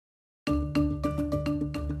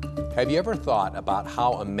Have you ever thought about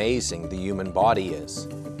how amazing the human body is?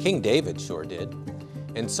 King David sure did.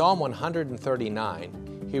 In Psalm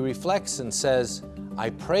 139, he reflects and says,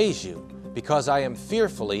 "I praise you because I am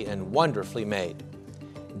fearfully and wonderfully made."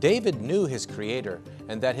 David knew his Creator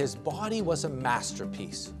and that his body was a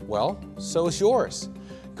masterpiece. Well, so is yours.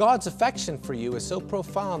 God's affection for you is so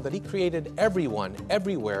profound that He created everyone,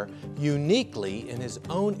 everywhere, uniquely in His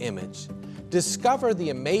own image. Discover the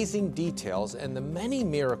amazing details and the many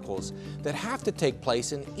miracles that have to take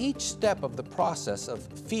place in each step of the process of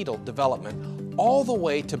fetal development, all the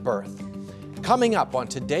way to birth. Coming up on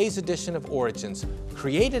today's edition of Origins,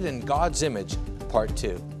 Created in God's Image, Part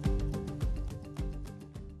 2.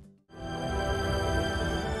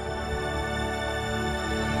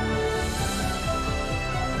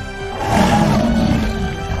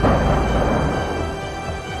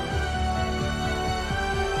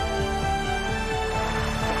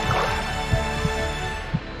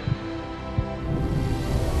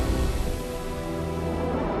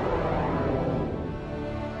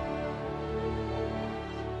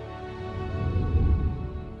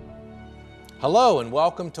 Hello and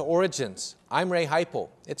welcome to Origins. I'm Ray Heiple.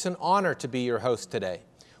 It's an honor to be your host today.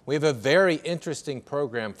 We have a very interesting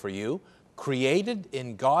program for you, Created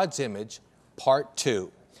in God's Image, Part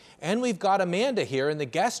 2. And we've got Amanda here in the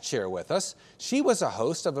guest chair with us. She was a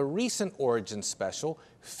host of a recent Origins special,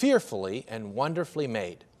 Fearfully and Wonderfully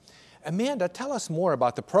Made. Amanda, tell us more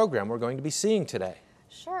about the program we're going to be seeing today.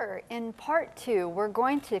 Sure. In Part 2, we're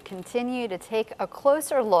going to continue to take a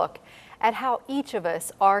closer look at how each of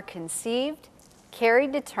us are conceived,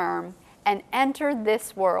 carried to term, and entered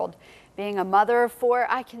this world. Being a mother of 4,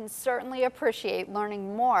 I can certainly appreciate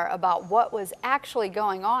learning more about what was actually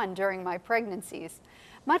going on during my pregnancies.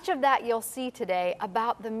 Much of that you'll see today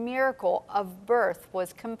about the miracle of birth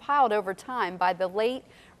was compiled over time by the late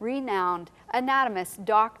renowned anatomist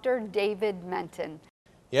Dr. David Menton.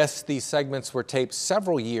 Yes, these segments were taped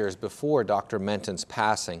several years before Dr. Menton's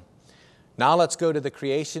passing. Now let's go to the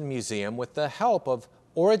Creation Museum with the help of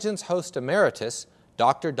Origins host emeritus,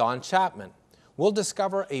 Dr. Don Chapman. We'll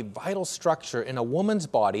discover a vital structure in a woman's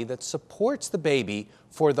body that supports the baby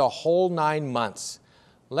for the whole 9 months.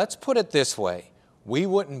 Let's put it this way, we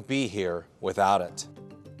wouldn't be here without it.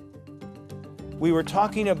 We were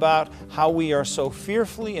talking about how we are so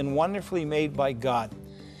fearfully and wonderfully made by God.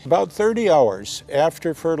 About 30 hours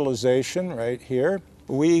after fertilization, right here,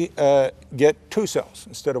 we get 2 cells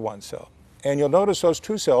instead of 1 cell. And you'll notice those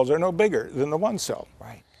 2 cells are no bigger than the 1 cell.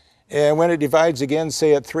 Right. And when it divides again,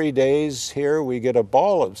 say at 3 days here, we get a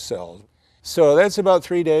ball of cells. So that's about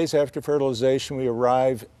 3 days after fertilization, we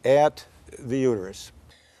arrive at the uterus.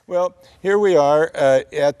 Well, here we are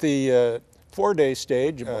at the 4-day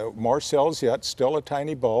stage, more cells yet, still a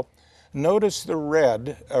tiny ball. Notice the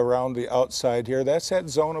red around the outside here. That's that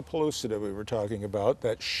zona pellucida we were talking about,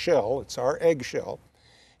 that shell. It's our egg shell.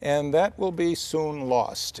 And that will be soon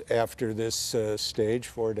lost after this stage,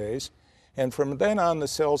 4 days. And from then on, the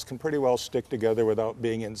cells can pretty well stick together without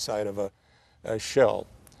being inside of a shell.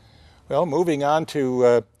 Well, moving on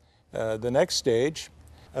to the next stage,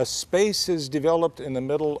 a space is developed in the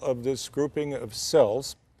middle of this grouping of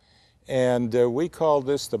cells, and we call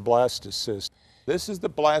this the blastocyst. This is the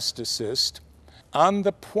blastocyst on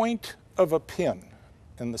the point of a pin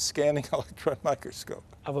in the scanning electron microscope.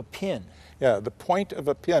 Of a pin? Yeah, the point of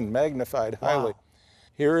a pin, magnified highly. Wow.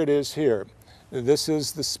 Here it is here. This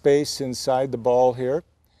is the space inside the ball here.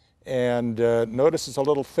 And notice it's a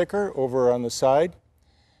little thicker over on the side.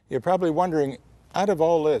 You're probably wondering, out of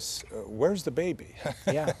all this, where's the baby?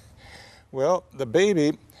 Yeah. Well, the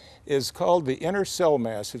baby is called the inner cell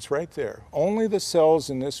mass. It's right there. Only the cells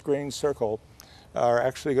in this green circle are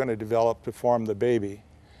actually going to develop to form the baby.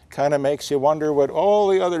 Kind of makes you wonder what all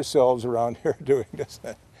the other cells around here are doing, doesn't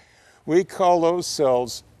it? We call those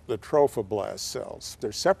cells the trophoblast cells.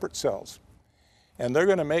 They're separate cells. And they're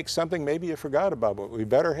going to make something maybe you forgot about, but we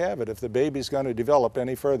better have it if the baby's going to develop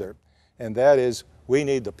any further. And that is, we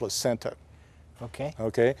need the placenta. Okay.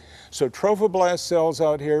 Okay? So trophoblast cells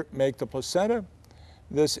out here make the placenta.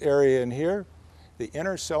 This area in here, the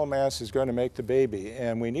inner cell mass is going to make the baby.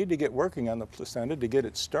 And we need to get working on the placenta to get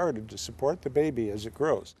it started to support the baby as it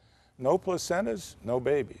grows. No placentas, no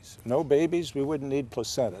babies. No babies, we wouldn't need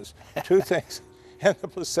placentas. 2 things. And the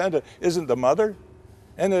placenta isn't the mother,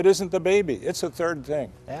 and it isn't the baby. It's a third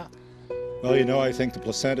thing. Yeah. Well, you know, I think the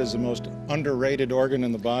placenta is the most underrated organ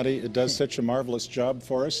in the body. It does such a marvelous job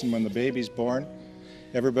for us, and when the baby's born,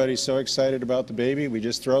 everybody's so excited about the baby, we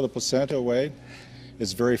just throw the placenta away.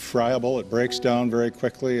 It's very friable, it breaks down very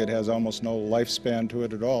quickly, it has almost no lifespan to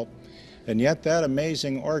it at all. And yet that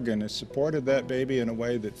amazing organ has supported that baby in a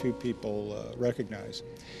way that few people recognize.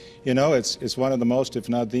 You know, it's one of the most, if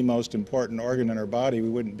not the most important organ in our body. We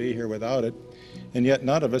wouldn't be here without it. And yet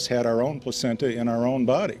none of us had our own placenta in our own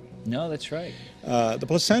body. No, that's right. The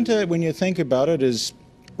placenta, when you think about it, is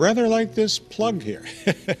rather like this plug here.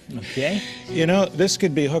 Okay. You know, this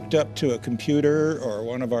could be hooked up to a computer or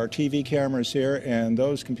one of our TV cameras here, and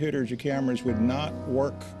those computers or cameras would not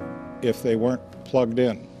work if they weren't plugged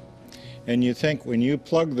in. And you think when you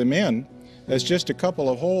plug them in, there's just a couple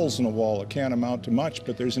of holes in the wall. It can't amount to much,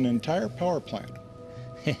 but there's an entire power plant.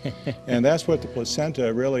 And that's what the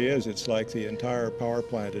placenta really is. It's like the entire power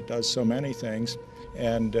plant. It does so many things,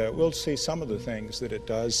 and we'll see some of the things that it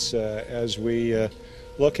does as we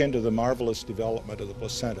look into the marvelous development of the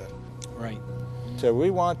placenta. Right. So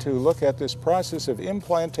we want to look at this process of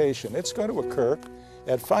implantation. It's going to occur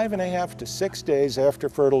at 5.5 to 6 days after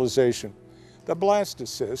fertilization. The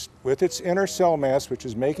blastocyst, with its inner cell mass, which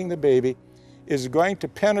is making the baby, is going to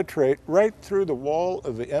penetrate right through the wall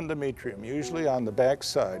of the endometrium, usually on the back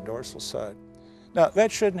side, dorsal side. Now,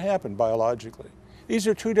 that shouldn't happen biologically. These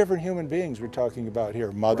are two different human beings we're talking about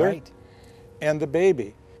here, mother and the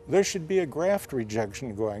baby. There should be a graft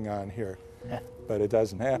rejection going on here, but it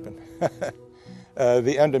doesn't happen.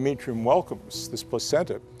 The endometrium welcomes this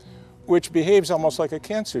placenta, which behaves almost like a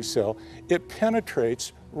cancer cell. It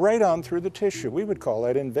penetrates right on through the tissue. We would call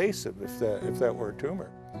that invasive if that were a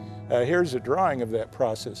tumor. Here's a drawing of that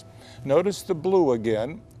process. Notice the blue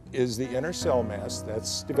again is the inner cell mass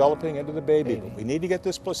that's developing into the baby. We need to get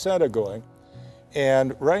this placenta going.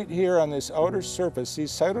 And right here on this outer surface,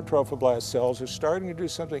 these cytotrophoblast cells are starting to do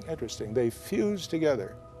something interesting. They fuse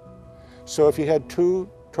together. So if you had two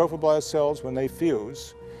trophoblast cells, when they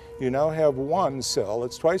fuse, you now have one cell.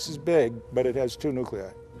 It's twice as big, but it has two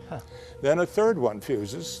nuclei. Then a third one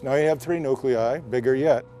fuses. Now you have three nuclei, bigger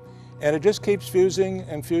yet. And it just keeps fusing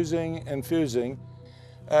and fusing and fusing.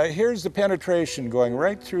 Here's the penetration going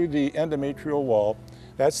right through the endometrial wall.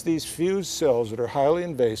 That's these fused cells that are highly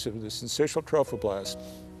invasive, the syncytial trophoblast.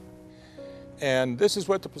 And this is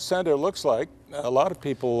what the placenta looks like. A lot of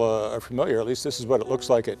people are familiar, at least this is what it looks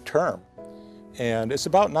like at term. And it's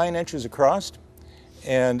about 9 inches across,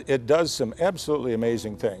 and it does some absolutely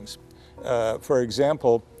amazing things. For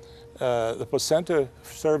example, the placenta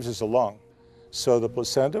serves as a lung. So the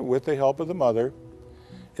placenta, with the help of the mother,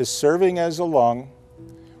 is serving as a lung,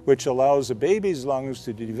 which allows a baby's lungs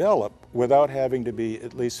to develop without having to be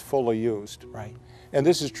at least fully used. Right. And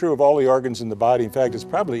this is true of all the organs in the body. In fact, it's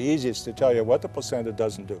probably easiest to tell you what the placenta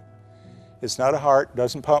doesn't do. It's not a heart,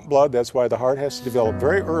 doesn't pump blood. That's why the heart has to develop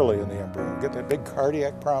very early in the embryo, get that big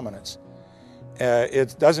cardiac prominence.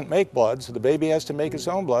 It doesn't make blood, so the baby has to make its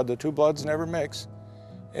own blood. The two bloods never mix.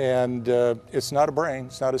 And it's not a brain,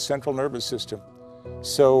 it's not a central nervous system.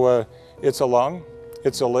 So it's a lung,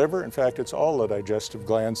 it's a liver. In fact, it's all the digestive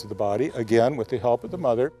glands of the body, again, with the help of the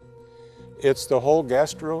mother. It's the whole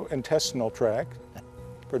gastrointestinal tract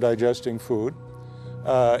for digesting food.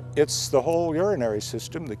 It's the whole urinary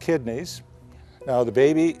system, the kidneys. Now, the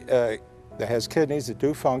baby that has kidneys that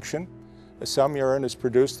do function. Some urine is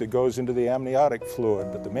produced that goes into the amniotic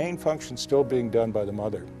fluid, but the main function is still being done by the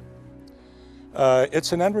mother.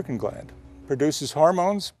 It's an endocrine gland, produces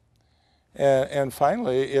hormones, and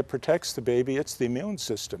finally, it protects the baby. It's the immune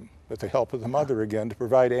system, with the help of the mother again, to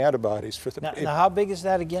provide antibodies for the baby. Now, how big is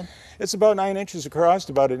that again? It's about 9 inches across,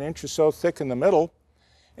 about 1 inch or so thick in the middle.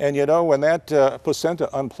 And you know, when that placenta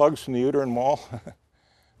unplugs from the uterine wall,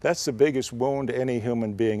 that's the biggest wound any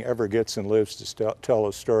human being ever gets and lives to tell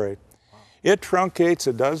a story. It truncates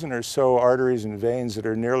a dozen or so arteries and veins that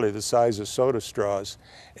are nearly the size of soda straws.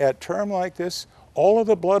 At term like this, all of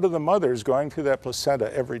the blood of the mother is going through that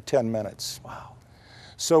placenta every 10 minutes. Wow.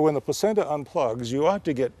 So when the placenta unplugs, you ought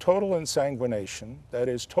to get total insanguination, that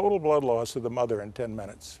is total blood loss of the mother in 10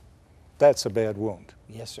 minutes. That's a bad wound.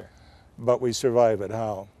 Yes, sir. But we survive it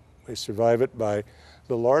how? We survive it by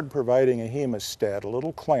the Lord providing a hemostat, a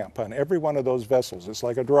little clamp on every one of those vessels. It's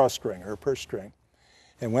like a drawstring or a purse string.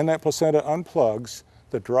 And when that placenta unplugs,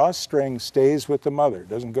 the drawstring stays with the mother,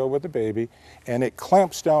 doesn't go with the baby, and it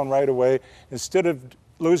clamps down right away. Instead of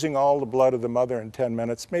losing all the blood of the mother in 10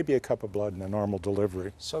 minutes, maybe a cup of blood in a normal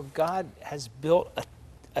delivery. So God has built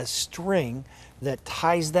a string that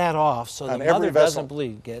ties that off so the On mother every vessel. doesn't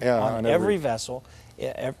bleed. On every vessel.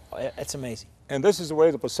 It's amazing. And this is the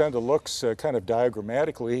way the placenta looks kind of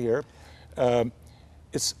diagrammatically here.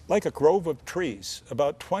 It's like a grove of trees,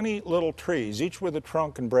 about 20 little trees, each with a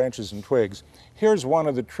trunk and branches and twigs. Here's one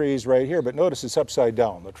of the trees right here, but notice it's upside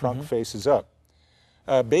down. The trunk faces up.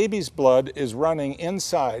 Baby's blood is running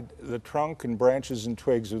inside the trunk and branches and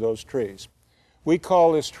twigs of those trees. We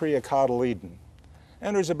call this tree a cotyledon.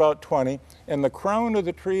 And there's about 20, and the crown of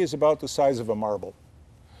the tree is about the size of a marble.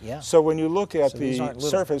 Yeah. So when you look at So the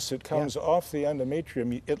surface that comes off the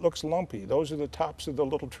endometrium, it looks lumpy. Those are the tops of the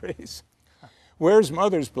little trees. Where's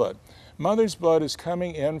mother's blood? Mother's blood is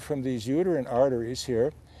coming in from these uterine arteries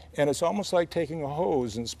here, and it's almost like taking a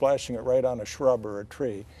hose and splashing it right on a shrub or a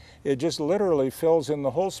tree. It just literally fills in the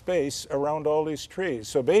whole space around all these trees.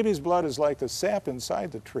 So baby's blood is like the sap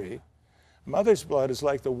inside the tree. Mother's blood is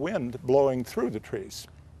like the wind blowing through the trees.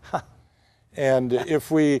 And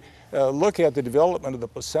if we look at the development of the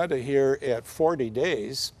placenta here at 40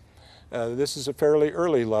 days, this is a fairly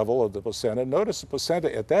early level of the placenta. Notice the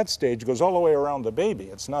placenta at that stage goes all the way around the baby.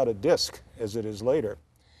 It's not a disc as it is later.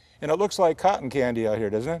 And it looks like cotton candy out here,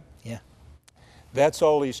 doesn't it? Yeah. That's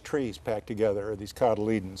all these trees packed together, or these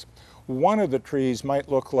cotyledons. One of the trees might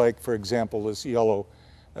look like, for example, this yellow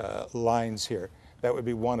lines here. That would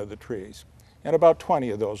be one of the trees. And about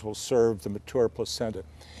 20 of those will serve the mature placenta.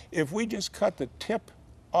 If we just cut the tip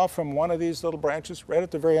off from one of these little branches, right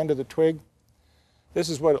at the very end of the twig, this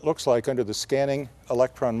is what it looks like under the scanning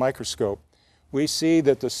electron microscope. We see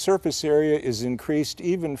that the surface area is increased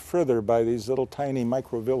even further by these little tiny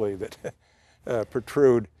microvilli that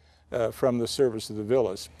protrude from the surface of the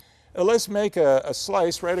villus. Let's make a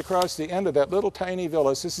slice right across the end of that little tiny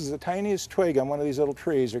villus. This is the tiniest twig on one of these little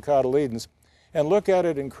trees, or cotyledons, and look at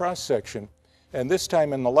it in cross-section, and this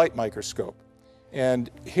time in the light microscope. And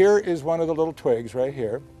here is one of the little twigs right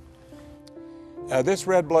here. This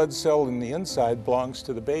red blood cell in the inside belongs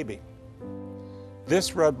to the baby.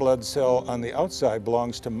 This red blood cell on the outside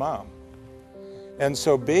belongs to mom. And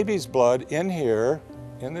so baby's blood in here,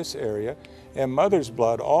 in this area, and mother's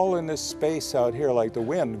blood all in this space out here like the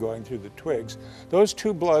wind going through the twigs. Those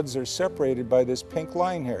two bloods are separated by this pink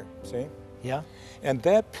line here, see? Yeah. And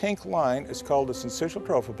that pink line is called a syncytial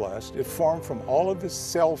trophoblast. It formed from all of this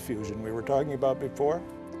cell fusion we were talking about before.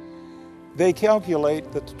 They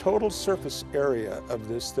calculate that the total surface area of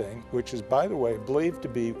this thing, which is, by the way, believed to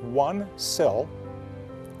be one cell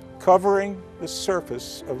covering the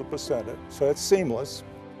surface of the placenta, so it's seamless,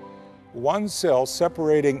 one cell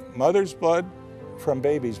separating mother's blood from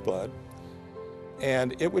baby's blood,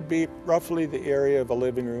 and it would be roughly the area of a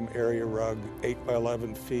living room area rug, 8 by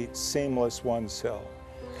 11 feet, seamless, one cell.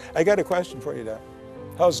 I got a question for you, Dad.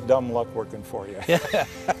 How's dumb luck working for you?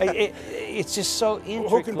 It's just so intricately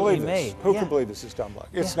Who can believe made. this? Who can believe this is dumb luck?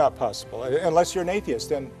 It's not possible. Unless you're an atheist,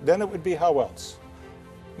 then it would be how else?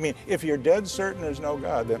 I mean, if you're dead certain there's no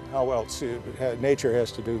God, then how else? Nature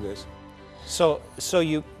has to do this. So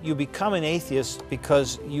you become an atheist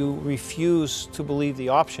because you refuse to believe the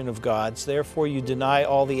option of God's, therefore you deny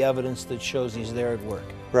all the evidence that shows he's there at work.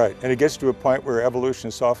 Right, and it gets to a point where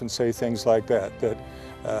evolutionists often say things like that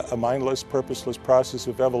a mindless, purposeless process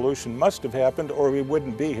of evolution must have happened or we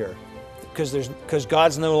wouldn't be here. Because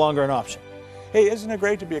God's no longer an option. Hey, isn't it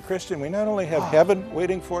great to be a Christian? We not only have heaven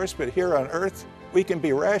waiting for us, but here on earth, we can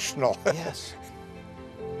be rational. Yes.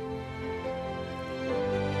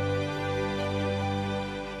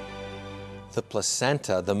 The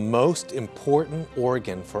placenta, the most important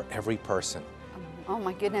organ for every person. Oh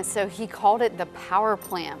my goodness, so he called it the power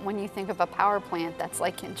plant. When you think of a power plant, that's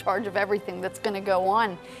like in charge of everything that's going to go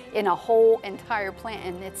on in a whole entire plant,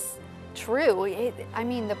 and it's true. I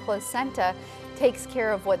mean, the placenta takes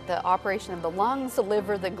care of what the operation of the lungs, the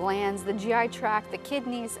liver, the glands, the GI tract, the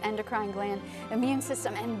kidneys, endocrine gland, immune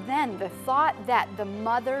system, and then the thought that the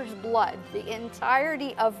mother's blood, the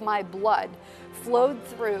entirety of my blood, flowed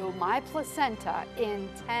through my placenta in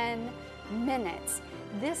 10 minutes.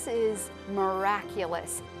 This is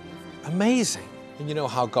miraculous. Amazing. And you know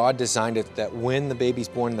how God designed it that when the baby's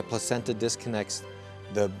born, the placenta disconnects,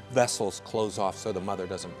 the vessels close off so the mother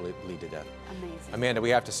doesn't bleed to death. Amazing. Amanda, we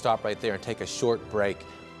have to stop right there and take a short break.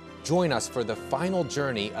 Join us for the final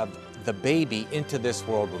journey of the baby into this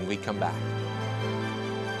world when we come back.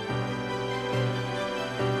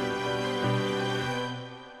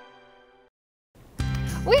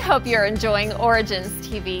 We hope you're enjoying Origins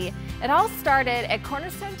TV. It all started at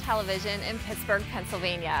Cornerstone Television in Pittsburgh,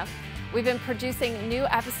 Pennsylvania. We've been producing new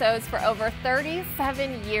episodes for over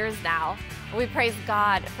 37 years now. We praise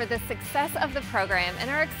God for the success of the program and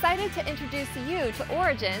are excited to introduce you to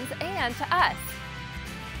Origins and to us.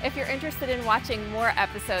 If you're interested in watching more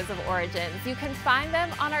episodes of Origins, you can find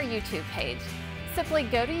them on our YouTube page. Simply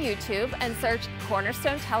go to YouTube and search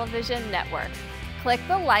Cornerstone Television Network. Click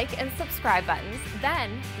the like and subscribe buttons,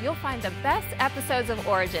 then you'll find the best episodes of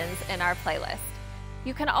Origins in our playlist.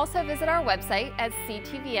 You can also visit our website at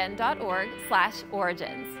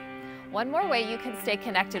ctvn.org/origins. One more way you can stay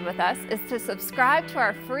connected with us is to subscribe to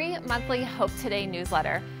our free monthly Hope Today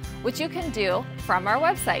newsletter. which you can do from our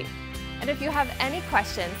website. And if you have any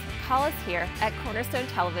questions, call us here at Cornerstone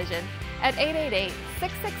Television at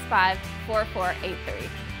 888-665-4483.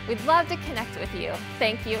 We'd love to connect with you.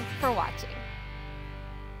 Thank you for watching.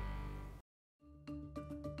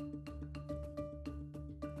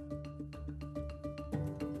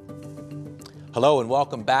 Hello and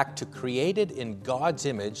welcome back to Created in God's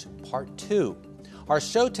Image, Part 2. Our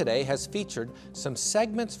show today has featured some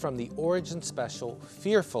segments from the Origin special,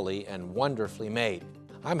 Fearfully and Wonderfully Made.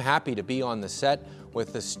 I'm happy to be on the set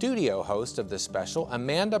with the studio host of this special,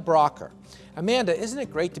 Amanda Brougher. Amanda, isn't it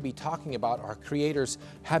great to be talking about our Creator's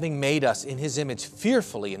having made us in His image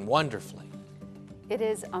fearfully and wonderfully? It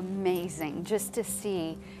is amazing just to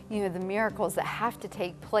see, the miracles that have to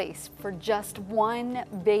take place for just one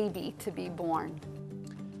baby to be born.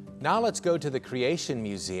 Now let's go to the Creation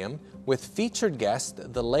Museum with featured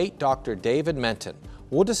guest, the late Dr. David Menton.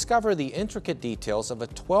 We'll discover the intricate details of a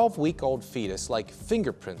 12-week-old fetus like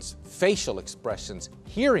fingerprints, facial expressions,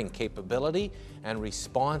 hearing capability, and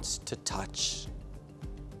response to touch.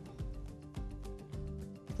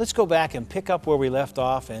 Let's go back and pick up where we left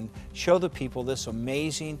off and show the people this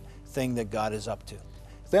amazing thing that God is up to.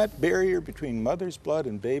 That barrier between mother's blood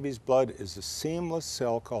and baby's blood is a seamless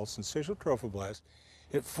cell called syncytial trophoblast.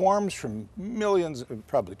 It forms from millions,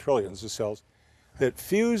 probably trillions of cells that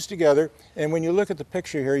fuse together, and when you look at the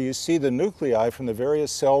picture here, you see the nuclei from the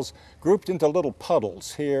various cells grouped into little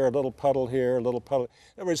puddles. Here, a little puddle here, a little puddle.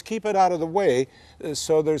 In other words, keep it out of the way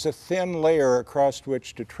so there's a thin layer across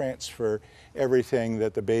which to transfer everything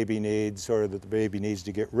that the baby needs or that the baby needs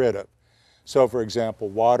to get rid of. So, for example,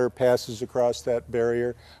 water passes across that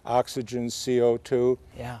barrier, oxygen, CO2.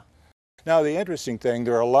 Yeah. Now, the interesting thing,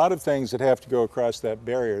 there are a lot of things that have to go across that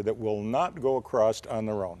barrier that will not go across on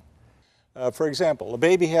their own. For example, a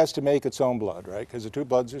baby has to make its own blood, right? Because the two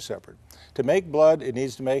bloods are separate. To make blood, it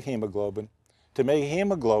needs to make hemoglobin. To make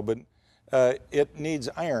hemoglobin, it needs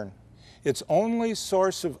iron. Its only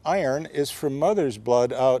source of iron is from mother's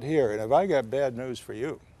blood out here. And have I got bad news for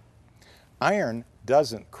you? Iron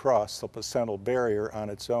doesn't cross the placental barrier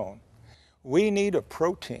on its own. We need a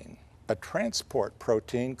protein, a transport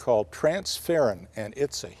protein called transferrin, and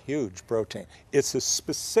it's a huge protein. It's a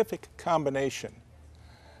specific combination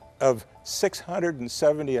of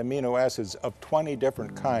 670 amino acids of 20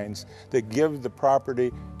 different kinds that give the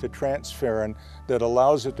property to transferrin that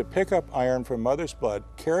allows it to pick up iron from mother's blood,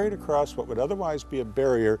 carry it across what would otherwise be a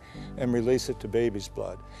barrier, and release it to baby's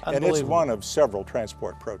blood. And it's one of several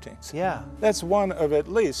transport proteins. Yeah. That's one of at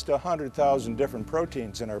least 100,000 different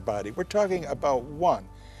proteins in our body. We're talking about one.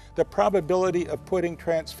 The probability of putting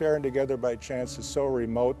transferrin together by chance is so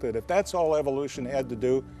remote that if that's all evolution had to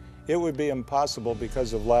do, it would be impossible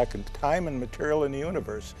because of lack of time and material in the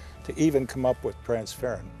universe to even come up with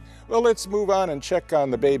transferrin. Well, let's move on and check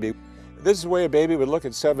on the baby. This is the way a baby would look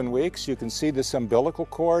at 7 weeks. You can see this umbilical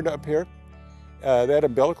cord up here. That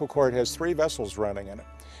umbilical cord has 3 vessels running in it.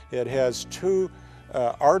 It has 2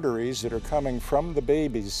 arteries that are coming from the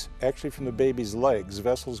baby's, actually from the baby's legs.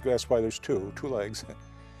 Vessels, that's why there's two legs,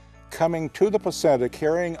 coming to the placenta,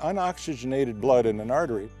 carrying unoxygenated blood in an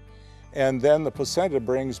artery. And then the placenta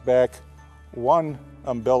brings back 1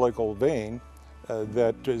 umbilical vein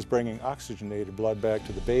that is bringing oxygenated blood back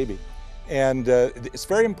to the baby. And it's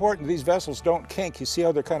very important these vessels don't kink. You see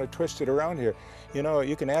how they're kind of twisted around here. You know,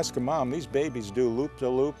 you can ask a mom, these babies do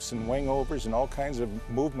loop-to-loops and wing-overs and all kinds of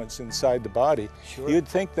movements inside the body. Sure. You'd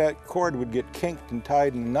think that cord would get kinked and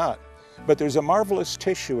tied in a knot. But there's a marvelous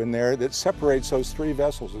tissue in there that separates those 3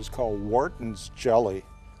 vessels. It's called Wharton's jelly.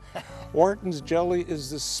 Wharton's jelly is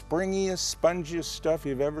the springiest, spongiest stuff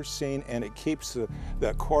you've ever seen, and it keeps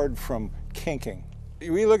the cord from kinking.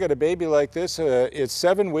 We look at a baby like this, it's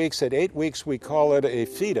 7 weeks. At 8 weeks, we call it a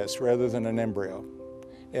fetus rather than an embryo.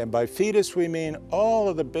 And by fetus, we mean all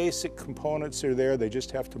of the basic components are there, they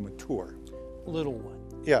just have to mature. Little one.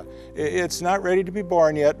 Yeah, it's not ready to be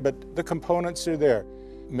born yet, but the components are there.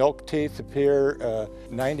 Milk teeth appear,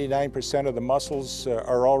 99% of the muscles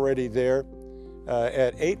are already there.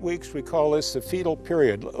 At 8 weeks, we call this the fetal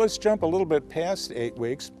period. Let's jump a little bit past 8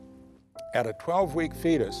 weeks. At a 12-week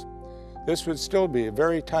fetus, this would still be a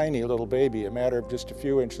very tiny little baby, a matter of just a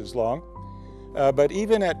few inches long. But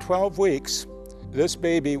even at 12 weeks, this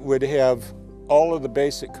baby would have all of the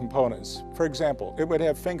basic components. For example, it would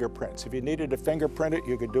have fingerprints. If you needed to fingerprint it,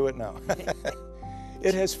 you could do it now.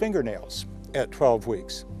 It has fingernails at 12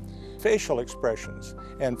 weeks. Facial expressions,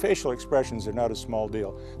 and facial expressions are not a small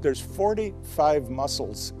deal. There's 45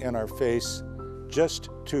 muscles in our face just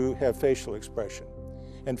to have facial expression.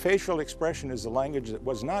 And facial expression is the language that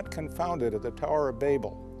was not confounded at the Tower of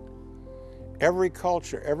Babel. Every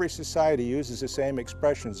culture, every society uses the same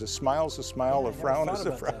expressions. A smile's a smile, a frown is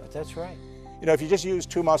a frown. That's right. You know, if you just use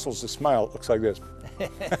 2 muscles to smile, it looks like this.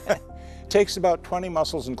 It takes about 20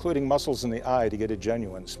 muscles, including muscles in the eye, to get a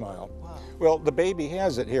genuine smile. Wow. Well, the baby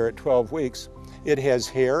has it here at 12 weeks. It has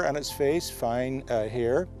hair on its face, fine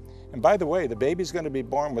hair. And by the way, the baby's going to be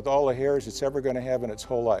born with all the hairs it's ever going to have in its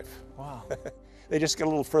whole life. Wow. They just get a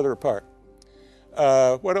little further apart.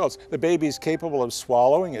 What else? The baby's capable of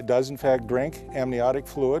swallowing. It does, in fact, drink amniotic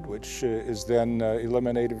fluid, which is then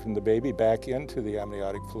eliminated from the baby back into the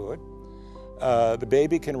amniotic fluid. The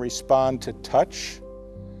baby can respond to touch.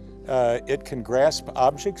 It can grasp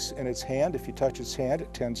objects in its hand. If you touch its hand,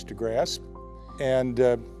 it tends to grasp. And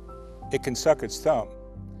it can suck its thumb.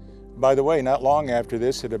 By the way, not long after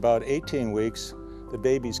this, at about 18 weeks, the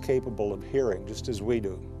baby's capable of hearing, just as we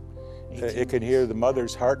do. It can hear the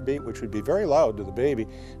mother's heartbeat, which would be very loud to the baby.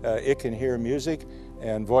 It can hear music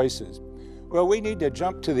and voices. Well, we need to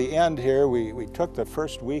jump to the end here. We took the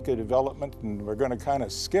first week of development, and we're going to kind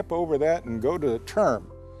of skip over that and go to the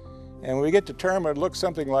term. And when we get to term, it looks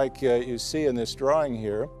something like you see in this drawing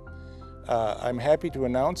here. I'm happy to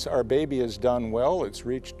announce our baby has done well. It's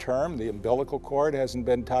reached term. The umbilical cord hasn't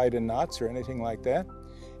been tied in knots or anything like that.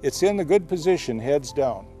 It's in the good position, heads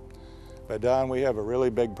down. But Don, we have a really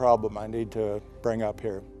big problem I need to bring up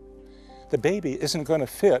here. The baby isn't going to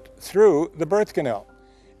fit through the birth canal.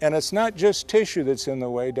 And it's not just tissue that's in the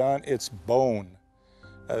way, Don, it's bone.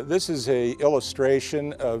 This is an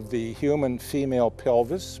illustration of the human female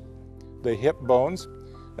pelvis, the hip bones.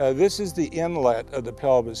 This is the inlet of the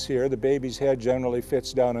pelvis here. The baby's head generally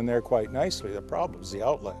fits down in there quite nicely. The problem is the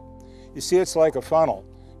outlet. You see, it's like a funnel.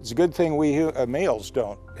 It's a good thing we males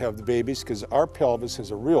don't have the babies, because our pelvis has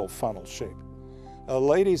a real funnel shape.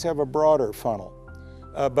 Ladies have a broader funnel.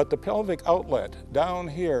 But the pelvic outlet down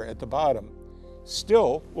here at the bottom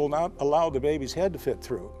still will not allow the baby's head to fit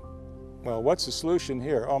through. Well, what's the solution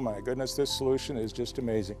here? Oh my goodness, this solution is just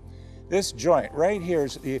amazing. This joint right here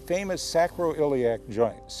is the famous sacroiliac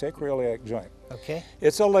joint. Okay.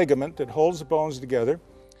 It's a ligament that holds the bones together.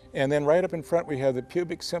 And then right up in front we have the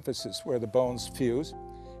pubic symphysis, where the bones fuse.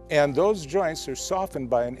 And those joints are softened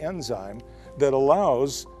by an enzyme that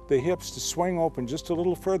allows the hips to swing open just a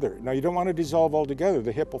little further. Now, you don't want to dissolve altogether.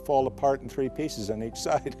 The hip will fall apart in 3 pieces on each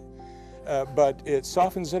side. But it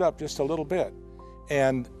softens it up just a little bit.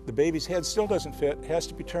 And the baby's head still doesn't fit. It has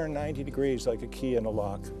to be turned 90 degrees like a key in a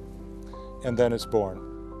lock. And then it's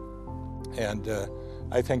born. And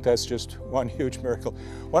I think that's just one huge miracle.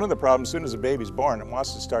 One of the problems, as soon as a baby's born, it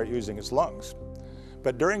wants to start using its lungs.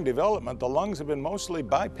 But during development, the lungs have been mostly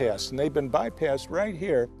bypassed, and they've been bypassed right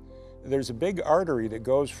here. There's a big artery that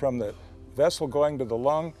goes from the vessel going to the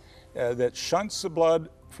lung that shunts the blood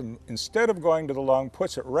from, instead of going to the lung,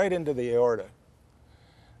 puts it right into the aorta.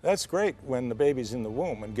 That's great when the baby's in the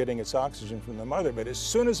womb and getting its oxygen from the mother, but as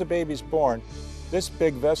soon as a baby's born, this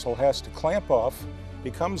big vessel has to clamp off,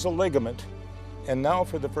 becomes a ligament, and now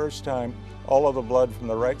for the first time, all of the blood from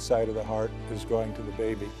the right side of the heart is going to the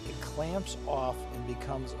baby. It clamps off and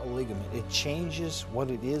becomes a ligament. It changes what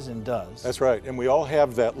it is and does. That's right, and we all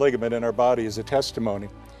have that ligament in our body as a testimony.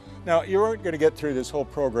 Now, you aren't going to get through this whole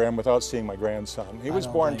program without seeing my grandson. He was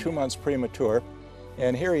born 2 months premature,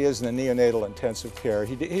 and here he is in the neonatal intensive care.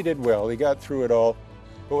 He did well, he got through it all.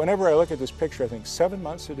 But whenever I look at this picture, I think 7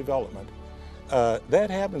 months of development. That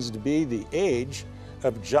happens to be the age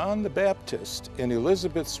of John the Baptist in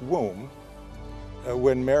Elizabeth's womb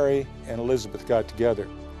when Mary and Elizabeth got together.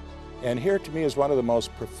 And here to me is one of the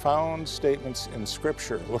most profound statements in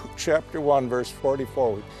Scripture. Luke chapter 1, verse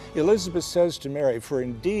 44. Elizabeth says to Mary, "For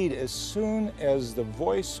indeed, as soon as the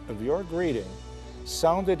voice of your greeting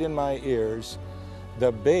sounded in my ears,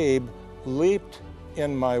 the babe leaped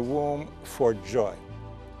in my womb for joy."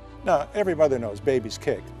 Now, every mother knows babies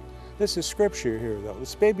kick. This is Scripture here, though.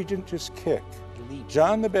 This baby didn't just kick.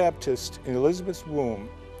 John the Baptist in Elizabeth's womb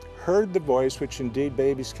heard the voice, which indeed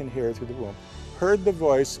babies can hear through the womb, heard the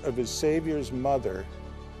voice of his Savior's mother.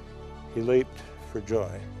 He leaped for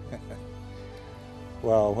joy.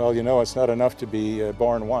 Wow, well, you know, it's not enough to be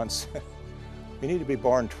born once. We need to be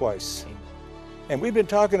born twice. And we've been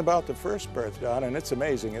talking about the first birth, Don, and it's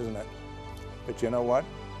amazing, isn't it? But you know what?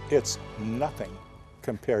 It's nothing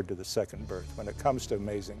compared to the second birth when it comes to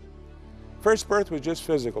amazing. First birth was just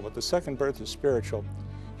physical, but the second birth is spiritual.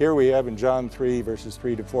 Here we have in John 3, verses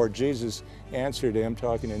 3 to 4, Jesus answered him,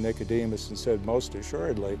 talking to Nicodemus, and said, "Most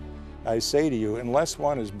assuredly, I say to you, unless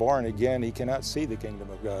one is born again, he cannot see the kingdom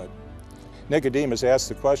of God." Nicodemus asked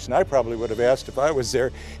the question I probably would have asked if I was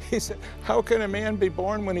there. He said, "How can a man be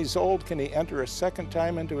born when he's old? Can he enter a second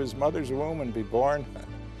time into his mother's womb and be born?"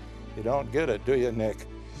 You don't get it, do you, Nick?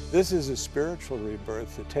 This is a spiritual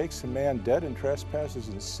rebirth that takes a man dead in trespasses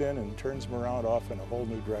and sin and turns him around off in a whole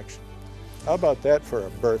new direction. How about that for a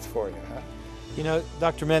birth for you, huh? You know,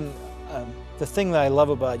 Dr. Men, the thing that I love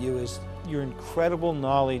about you is your incredible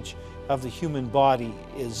knowledge of the human body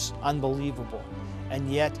is unbelievable.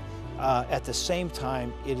 And yet, at the same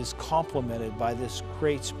time, it is complemented by this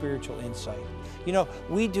great spiritual insight. You know,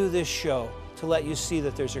 we do this show to let you see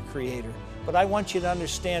that there's a creator. But I want you to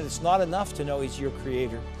understand it's not enough to know he's your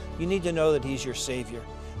creator. You need to know that he's your Savior.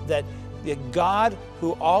 That the God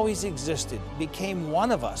who always existed became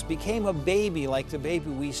one of us, became a baby like the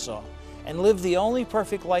baby we saw, and lived the only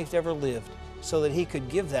perfect life ever lived so that he could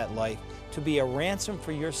give that life to be a ransom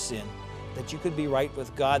for your sin, that you could be right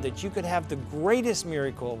with God, that you could have the greatest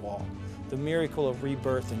miracle of all, the miracle of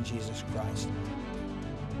rebirth in Jesus Christ.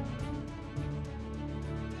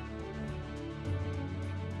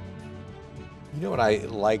 You know what I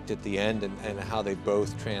liked at the end and how they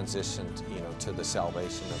both transitioned, you know, to the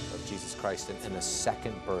salvation of Jesus Christ and the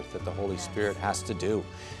second birth that the Holy Spirit has to do.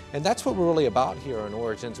 And that's what we're really about here on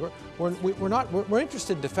Origins. We're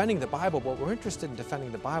interested in defending the Bible, but we're interested in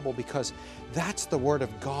defending the Bible because that's the Word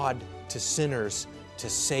of God to sinners to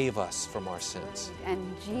save us from our sins.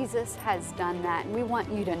 And Jesus has done that. And we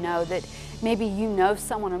want you to know that maybe you know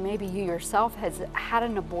someone or maybe you yourself has had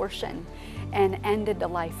an abortion and ended the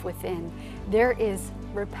life within. There is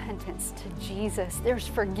repentance to Jesus. There's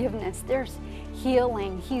forgiveness. There's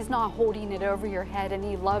healing. He's not holding it over your head, and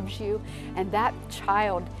he loves you. And that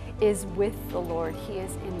child is with the Lord. He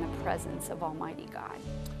is in the presence of Almighty God.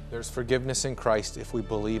 There's forgiveness in Christ if we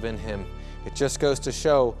believe in him. It just goes to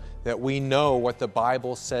show that we know what the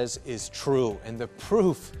Bible says is true, and the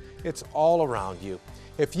proof, it's all around you.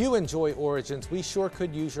 If you enjoy Origins, we sure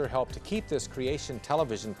could use your help to keep this creation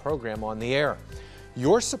television program on the air.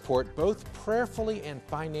 Your support, both prayerfully and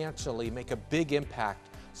financially, make a big impact.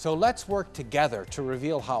 So let's work together to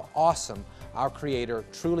reveal how awesome our Creator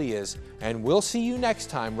truly is. And we'll see you next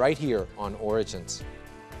time right here on Origins.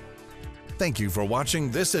 Thank you for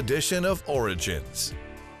watching this edition of Origins.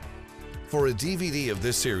 For a DVD of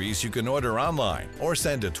this series, you can order online or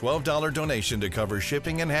send a $12 donation to cover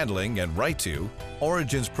shipping and handling and write to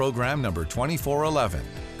Origins Program Number 2411,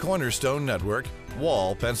 Cornerstone Network,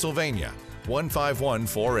 Wall, Pennsylvania,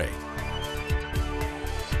 15148.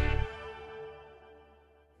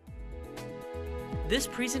 This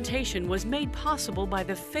presentation was made possible by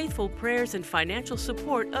the faithful prayers and financial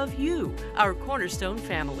support of you, our Cornerstone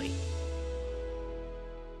family.